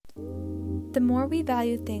The more we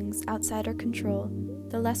value things outside our control,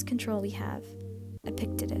 the less control we have.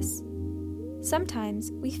 Epictetus.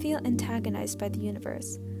 Sometimes we feel antagonized by the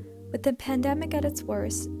universe. With the pandemic at its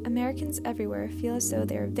worst, Americans everywhere feel as though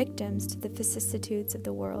they are victims to the vicissitudes of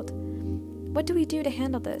the world. What do we do to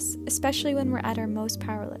handle this, especially when we're at our most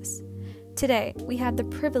powerless? Today, we have the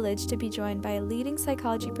privilege to be joined by a leading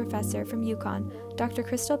psychology professor from UConn, Dr.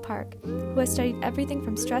 Crystal Park, who has studied everything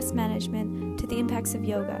from stress management to the impacts of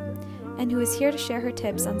yoga, and who is here to share her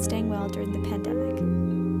tips on staying well during the pandemic.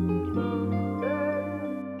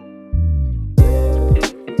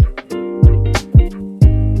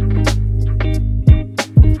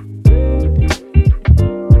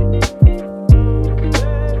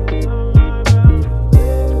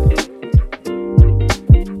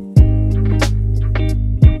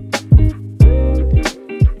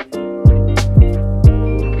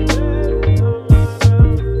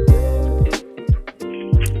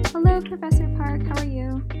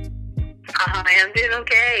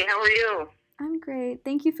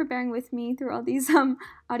 Thank you for bearing with me through all these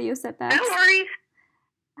audio setbacks. No worries.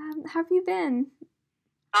 How have you been?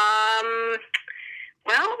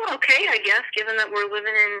 Well, okay, I guess, given that we're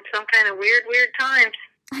living in some kind of weird times.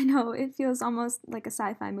 I know, it feels almost like a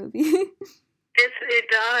sci-fi movie. It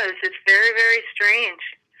does. It's very, very strange.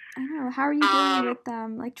 I know. How are you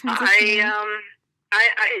doing with transitioning?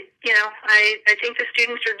 I think the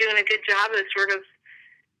students are doing a good job of sort of,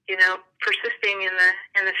 persisting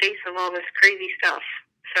in the face of all this crazy stuff.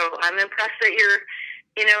 So I'm impressed that you're,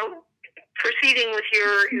 proceeding with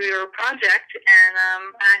your project, and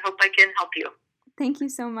I hope I can help you. Thank you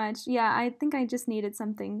so much. Yeah, I think I just needed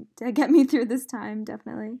something to get me through this time,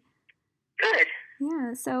 definitely. Good.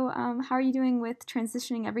 Yeah, so how are you doing with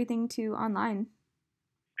transitioning everything to online?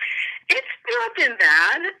 It's not been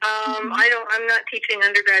bad. I'm not teaching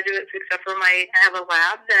undergraduates except for I have a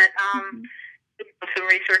lab that some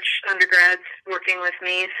research undergrads working with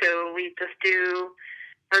me, so we just do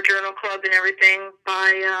our journal club and everything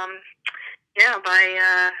by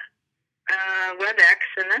WebEx,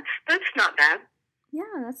 and that's not bad. Yeah,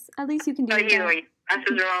 that's at least you can do that. Your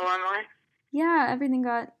classes are all online? Yeah, everything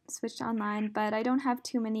got switched online, but I don't have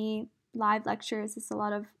too many live lectures. It's a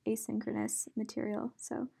lot of asynchronous material,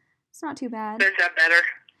 so it's not too bad. Is that better?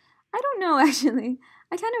 I don't know, actually.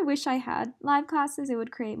 I kind of wish I had live classes. It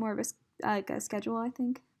would create more of a schedule, I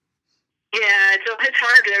think. Yeah, it's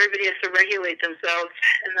hard. Everybody has to regulate themselves,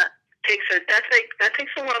 and that takes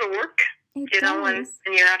a lot of work. It does. When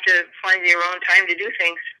you have to find your own time to do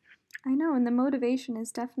things. I know, and the motivation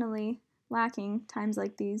is definitely lacking times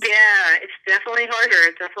like these. Yeah, it's definitely harder.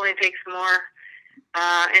 It definitely takes more.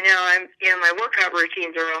 My workout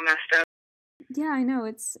routines are all messed up. Yeah, I know.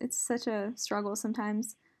 It's such a struggle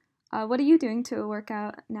sometimes. What are you doing to work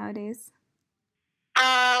out nowadays?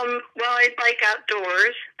 Well, I bike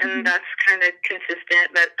outdoors, and that's kind of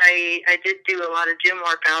consistent, but I did do a lot of gym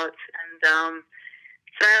workouts, and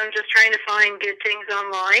so I'm just trying to find good things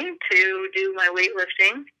online to do my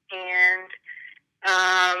weightlifting, and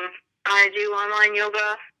I do online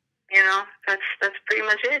yoga. That's pretty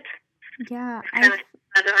much it. Yeah. I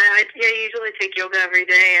usually take yoga every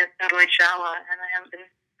day at my shala, and I haven't been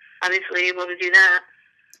obviously able to do that.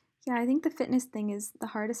 Yeah, I think the fitness thing is the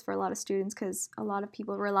hardest for a lot of students because a lot of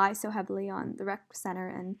people rely so heavily on the rec center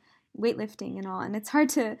and weightlifting and all, and it's hard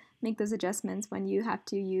to make those adjustments when you have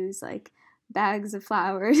to use like bags of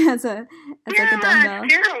flour as like a dumbbell.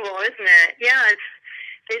 It's terrible, isn't it? Yeah,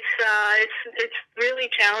 it's really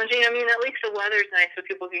challenging. I mean, at least the weather's nice so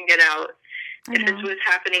people can get out. If this was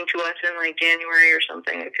happening to us in like January or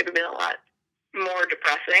something, it could have been a lot more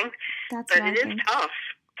depressing. But it is tough.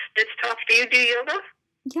 It's tough. Do you do yoga?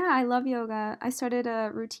 Yeah, I love yoga. I started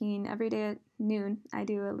a routine every day at noon. I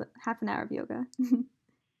do half an hour of yoga. Good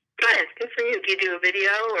for you. Do you do a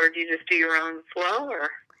video or do you just do your own flow?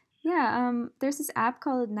 Or? Yeah, there's this app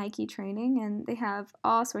called Nike Training, and they have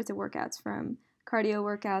all sorts of workouts from cardio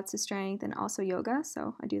workouts to strength and also yoga,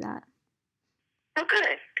 so I do that. Oh,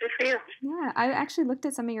 good. Good for you. Yeah, I actually looked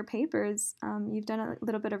at some of your papers. You've done a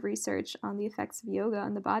little bit of research on the effects of yoga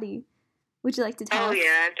on the body. Would you like to tell us? Oh,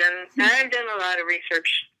 yeah, I've done a lot of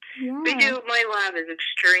research. Yeah. My lab is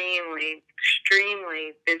extremely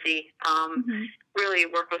busy. Really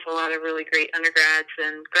work with a lot of really great undergrads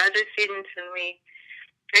and graduate students, and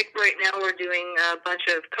right now we're doing a bunch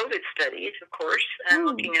of COVID studies, of course, and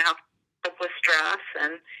looking at how to cope with stress,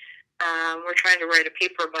 and we're trying to write a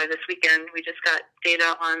paper by this weekend. We just got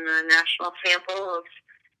data on the national sample of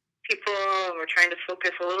people, and we're trying to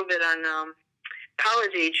focus a little bit on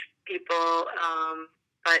college-age people,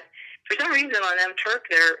 but for some reason on MTurk,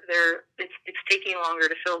 it's taking longer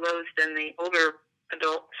to fill those than the older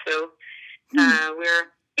adults. So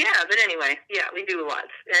But anyway, we do a lot.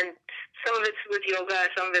 And some of it's with yoga,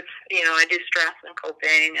 some of it's, I do stress and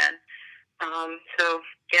coping. And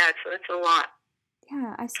it's a lot.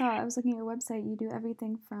 Yeah, I was looking at your website, you do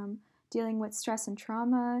everything from dealing with stress and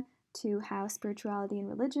trauma to how spirituality and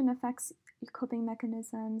religion affects your coping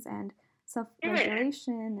mechanisms and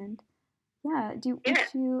self-regulation. And would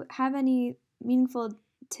you have any meaningful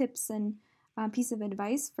tips and piece of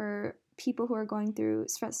advice for people who are going through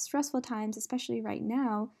stressful times, especially right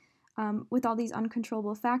now, with all these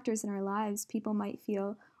uncontrollable factors in our lives? People might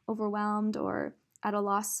feel overwhelmed or at a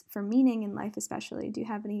loss for meaning in life, especially. Do you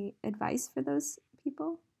have any advice for those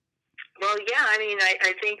people? Well,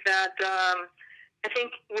 I think that I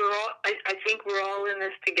think we're all in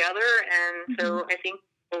this together, and so I think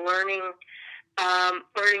learning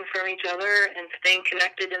from each other and staying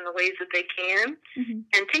connected in the ways that they can,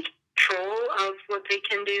 and taking control of what they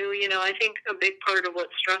can do. I think a big part of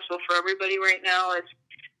what's stressful for everybody right now is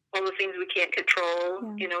all the things we can't control.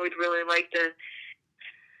 We'd really like to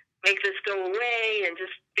make this go away and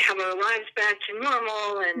just have our lives back to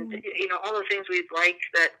normal, and all the things we'd like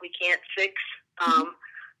that we can't fix.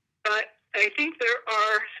 But I think there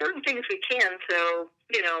are certain things we can. So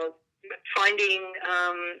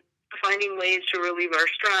finding ways to relieve our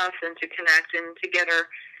stress and to connect and to get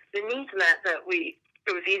the needs met that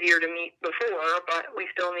it was easier to meet before, but we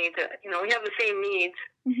still need to, we have the same needs.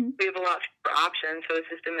 We have a lot of options, so it's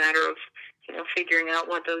just a matter of, figuring out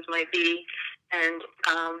what those might be and,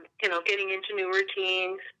 getting into new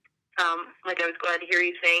routines. Like I was glad to hear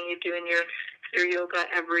you saying you're doing your yoga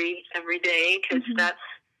every day, because that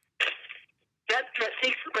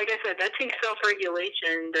takes, like I said, that takes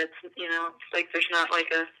self-regulation. That's, it's like there's not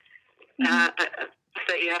like a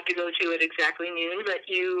that you have to go to at exactly noon, but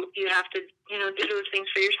you have to, do those things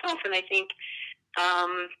for yourself. And I think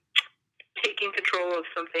taking control of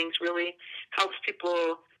some things really helps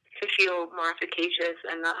people to feel more efficacious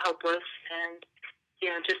and not helpless, and,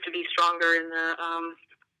 just to be stronger in the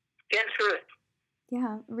getting through it.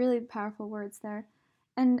 Yeah, really powerful words there.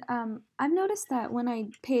 And I've noticed that when I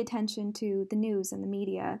pay attention to the news and the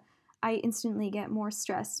media, I instantly get more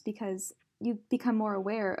stressed because you become more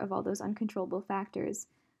aware of all those uncontrollable factors.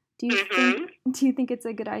 Do you think it's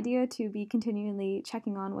a good idea to be continually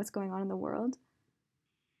checking on what's going on in the world?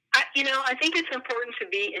 I think it's important to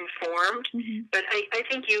be informed, but I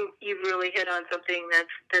think you really hit on something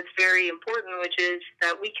that's very important, which is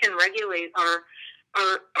that we can regulate our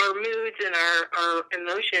moods and our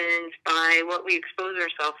emotions by what we expose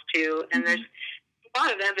ourselves to. And there's a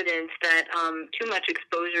lot of evidence that too much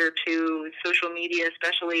exposure to social media,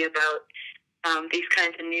 especially about these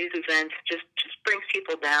kinds of news events, just brings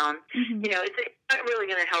people down. It's not really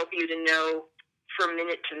going to help you to know from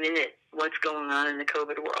minute to minute what's going on in the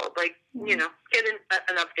COVID world. Like, get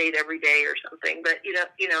an update every day or something. But,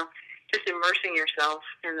 just immersing yourself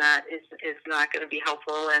in that is not going to be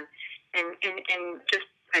helpful. And just,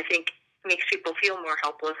 I think, makes people feel more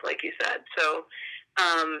helpless, like you said. So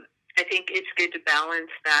I think it's good to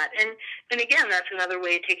balance that. And again, that's another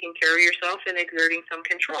way of taking care of yourself and exerting some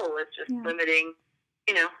control. It's just limiting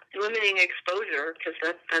exposure, because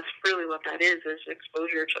that's really what that is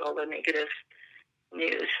exposure to all the negative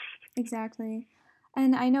news. Exactly.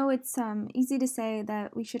 And I know it's easy to say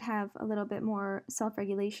that we should have a little bit more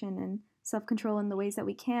self-regulation and self-control in the ways that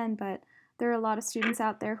we can, but there are a lot of students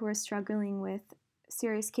out there who are struggling with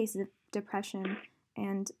serious cases of depression,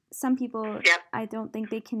 and some people, I don't think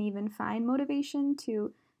they can even find motivation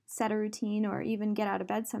to set a routine or even get out of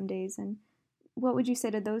bed some days. And what would you say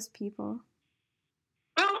to those people?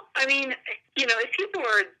 Well, if people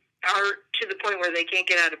are to the point where they can't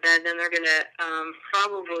get out of bed, then they're going to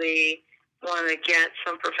probably want to get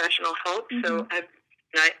some professional help. So I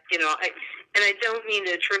don't mean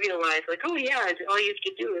to trivialize, like, oh yeah, all you have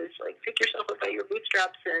to do is like pick yourself up by your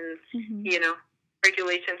bootstraps and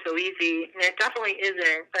regulation's so easy. And it definitely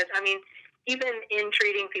isn't. But even in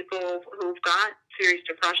treating people who've got serious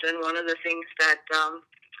depression, one of the things that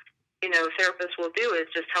therapists will do is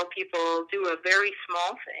just help people do a very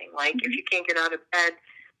small thing. Like if you can't get out of bed,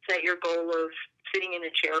 set your goal of sitting in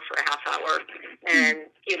a chair for a half hour, and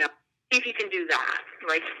see if you can do that.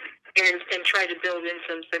 Like. And try to build in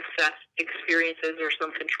some success experiences or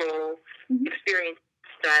some control experiences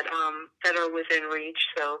that are within reach.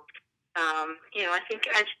 So, I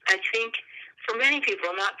think for many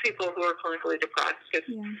people, not people who are clinically depressed,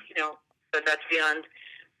 because but that's beyond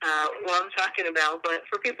what I'm talking about. But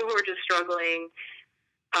for people who are just struggling,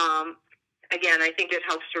 again, I think it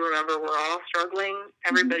helps to remember we're all struggling.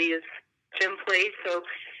 Everybody is in place. So,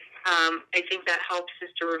 I think that helps us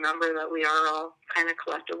to remember that we are all kind of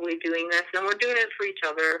collectively doing this, and we're doing it for each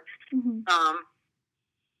other. Mm-hmm.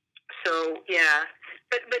 So yeah,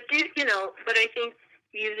 but I think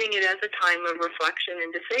using it as a time of reflection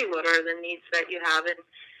and to say what are the needs that you have, and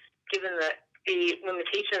given the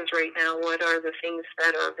limitations right now, what are the things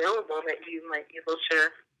that are available that you might be able to,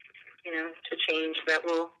 to change that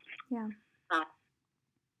will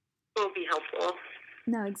be helpful.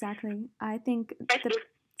 No, exactly. I think there's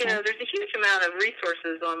a huge amount of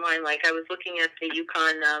resources online. Like I was looking at the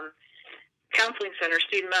UConn Counseling Center,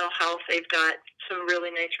 Student Mental Health. They've got some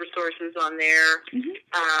really nice resources on there.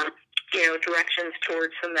 Mm-hmm. Directions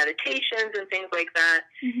towards some meditations and things like that.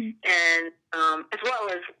 Mm-hmm. And as well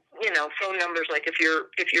as phone numbers. Like if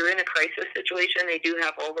you're in a crisis situation, they do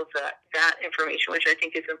have all of that information, which I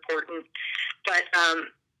think is important. But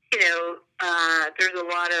there's a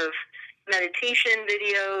lot of meditation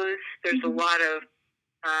videos. There's mm-hmm. a lot of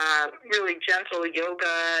really gentle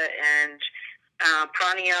yoga and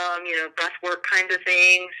pranayama, breath work kind of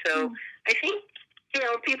thing. So mm-hmm. I think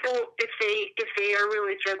people, if they are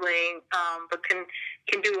really struggling, but can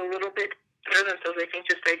do a little bit better themselves, I think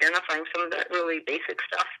just identifying some of that really basic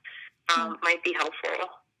stuff might be helpful.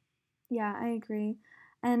 Yeah, I agree.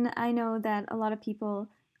 And I know that a lot of people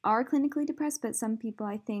are clinically depressed, but some people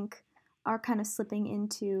I think are kind of slipping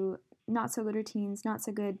into not so good routines, not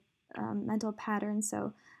so good mental patterns.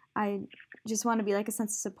 So I just want to be like a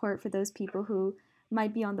sense of support for those people who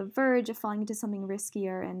might be on the verge of falling into something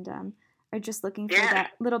riskier and are just looking for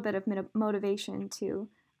that little bit of motivation to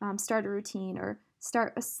start a routine or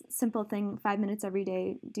start a simple thing 5 minutes every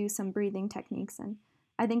day, do some breathing techniques. And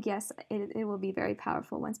I think, yes, it will be very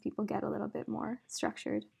powerful once people get a little bit more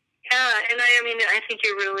structured. Yeah, and I think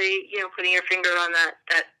you're really, putting your finger on that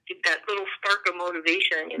little spark of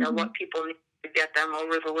motivation, mm-hmm. what people need to get them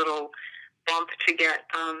over the little bump to get,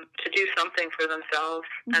 to do something for themselves.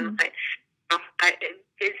 Mm-hmm. And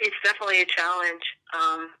it's definitely a challenge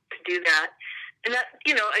to do that. And that,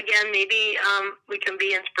 again, maybe we can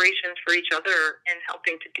be inspirations for each other in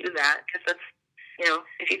helping to do that, because that's,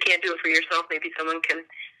 if you can't do it for yourself, maybe someone can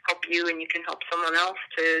help you and you can help someone else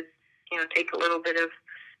to, take a little bit of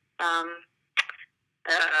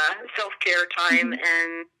self-care time mm-hmm.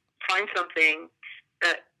 and find something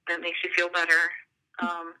that makes you feel better.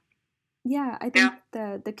 Yeah, I think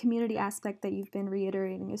the community aspect that you've been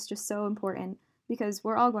reiterating is just so important, because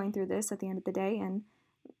we're all going through this at the end of the day, and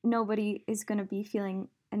nobody is going to be feeling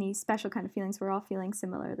any special kind of feelings. We're all feeling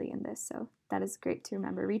similarly in this, so that is great to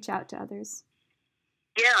remember. Reach out to others.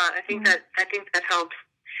 Yeah, I think that helps.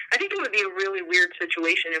 I think it would be a really weird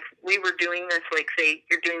situation if we were doing this, like say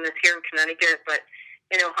you're doing this here in Connecticut, but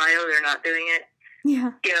in Ohio they're not doing it.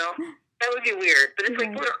 Yeah. That would be weird. But it's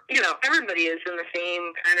like everybody is in the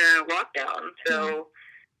same kind of lockdown. So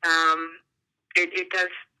it does,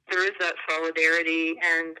 there is that solidarity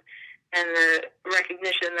and the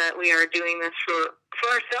recognition that we are doing this for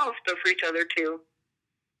ourselves, but for each other too.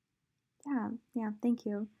 Yeah, thank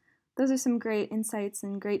you. Those are some great insights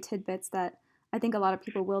and great tidbits that I think a lot of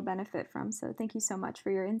people will benefit from. So thank you so much for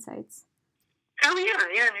your insights. Oh,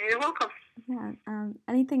 yeah, you're welcome. Yeah.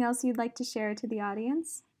 Anything else you'd like to share to the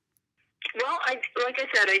audience? Well, like I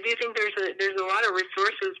said, I do think there's a lot of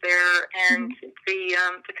resources there, and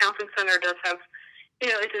mm-hmm. the counseling center does have,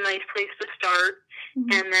 it's a nice place to start.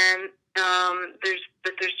 Mm-hmm. And then there's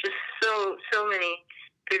just so many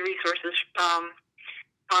good resources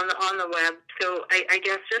on the web. So I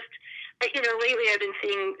guess just lately I've been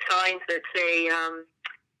seeing signs that say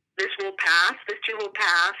this will pass, this too will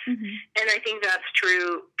pass, mm-hmm. and I think that's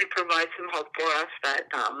true. It provides some hope for us that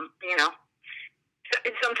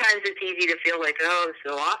sometimes it's easy to feel like, oh, this is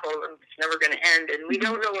so awful and it's never going to end, and we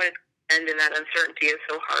mm-hmm. don't know when it's going to end, and that uncertainty is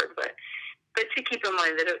so hard. But to keep in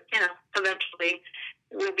mind that eventually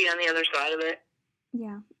we'll be on the other side of it.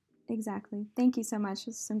 Yeah, exactly. Thank you so much.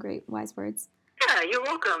 Those are some great wise words. Yeah, you're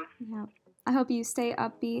welcome. Yeah, I hope you stay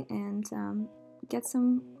upbeat and get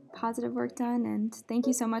some positive work done. And thank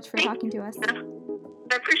you so much for talking to us.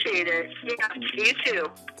 I appreciate it. Yeah, you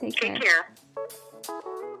too. Take care.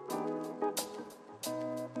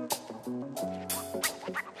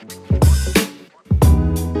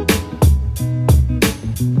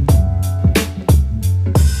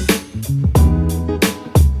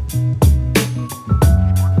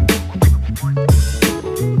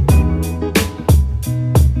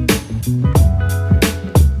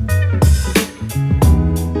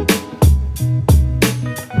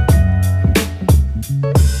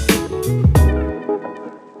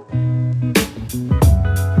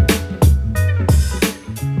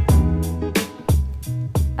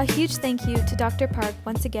 huge thank you to Dr. Park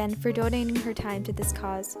once again for donating her time to this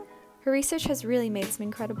cause. Her research has really made some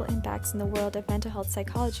incredible impacts in the world of mental health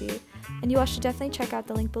psychology, and you all should definitely check out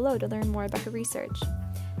the link below to learn more about her research.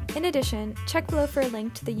 In addition, check below for a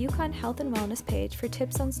link to the Yukon Health and Wellness page for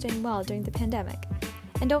tips on staying well during the pandemic.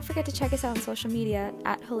 And don't forget to check us out on social media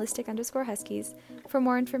at holistic_huskies for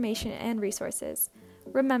more information and resources.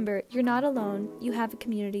 Remember, you're not alone, you have a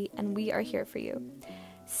community, and we are here for you.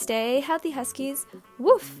 Stay healthy, Huskies.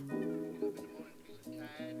 Woof!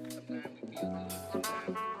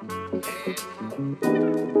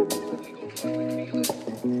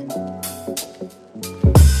 Hey.